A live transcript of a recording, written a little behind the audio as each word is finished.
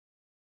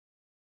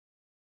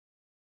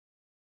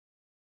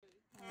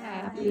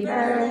Happy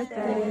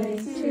birthday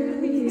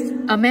to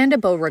you. Amanda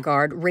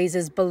Beauregard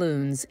raises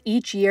balloons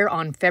each year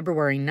on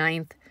February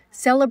 9th,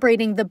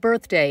 celebrating the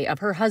birthday of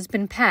her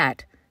husband,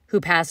 Pat,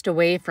 who passed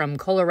away from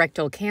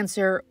colorectal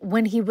cancer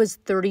when he was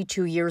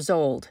 32 years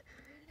old.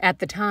 At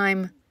the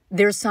time,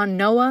 their son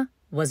Noah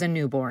was a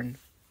newborn.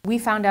 We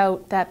found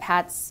out that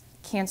Pat's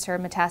cancer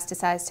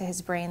metastasized to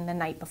his brain the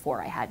night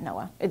before I had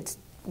Noah. It's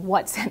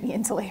what sent me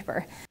into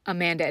labor.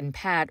 Amanda and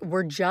Pat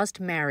were just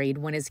married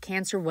when his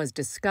cancer was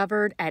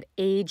discovered at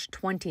age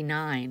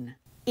 29.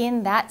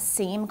 In that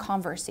same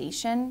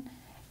conversation,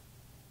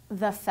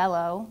 the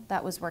fellow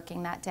that was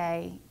working that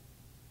day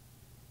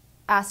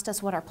asked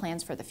us what our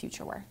plans for the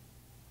future were.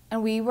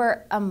 And we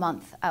were a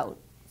month out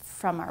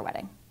from our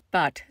wedding.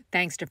 But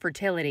thanks to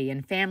fertility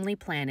and family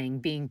planning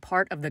being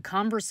part of the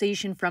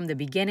conversation from the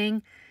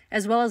beginning,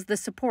 as well as the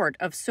support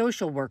of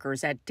social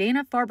workers at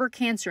Dana-Farber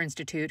Cancer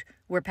Institute,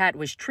 where Pat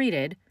was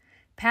treated,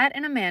 Pat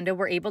and Amanda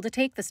were able to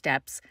take the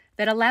steps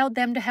that allowed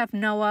them to have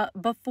Noah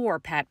before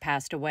Pat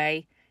passed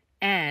away,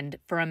 and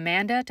for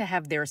Amanda to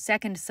have their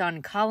second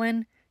son,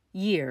 Colin,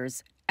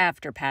 years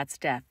after Pat's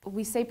death.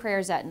 We say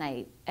prayers at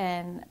night,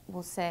 and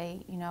we'll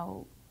say,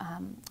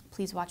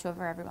 please watch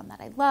over everyone that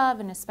I love,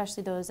 and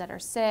especially those that are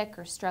sick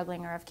or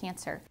struggling or have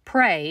cancer.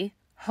 Pray,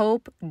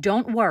 hope,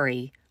 don't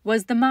worry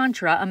was the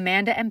mantra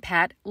Amanda and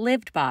Pat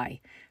lived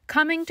by,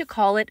 coming to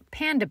call it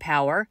Panda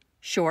Power,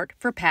 short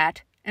for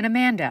Pat and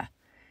Amanda.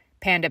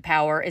 Panda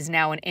Power is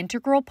now an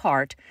integral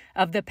part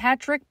of the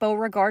Patrick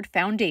Beauregard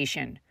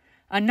Foundation,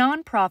 a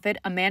nonprofit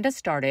Amanda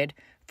started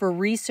for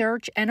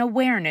research and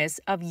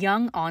awareness of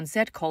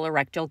young-onset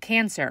colorectal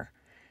cancer.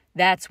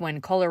 That's when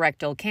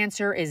colorectal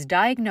cancer is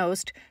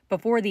diagnosed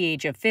before the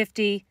age of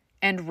 50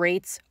 and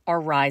rates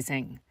are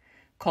rising.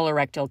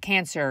 Colorectal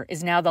cancer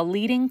is now the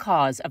leading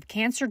cause of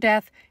cancer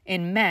death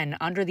in men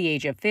under the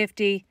age of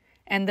 50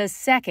 and the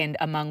second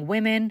among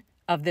women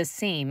of the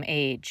same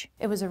age.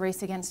 It was a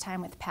race against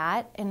time with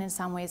Pat, and in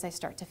some ways I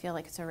start to feel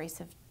like it's a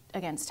race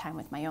against time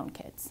with my own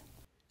kids.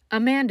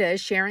 Amanda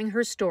is sharing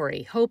her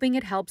story, hoping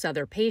it helps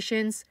other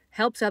patients,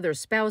 helps other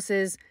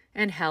spouses,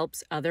 and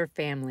helps other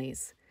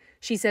families.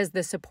 She says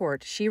the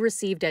support she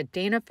received at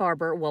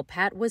Dana-Farber while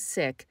Pat was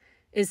sick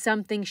is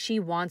something she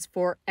wants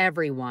for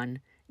everyone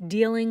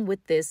dealing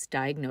with this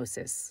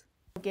diagnosis.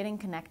 Getting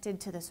connected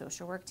to the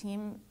social work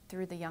team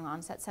through the Young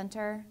Onset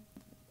Center,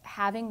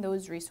 having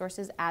those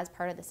resources as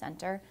part of the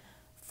center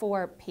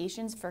for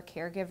patients, for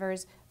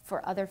caregivers,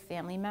 for other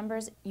family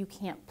members, you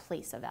can't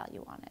place a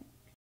value on it.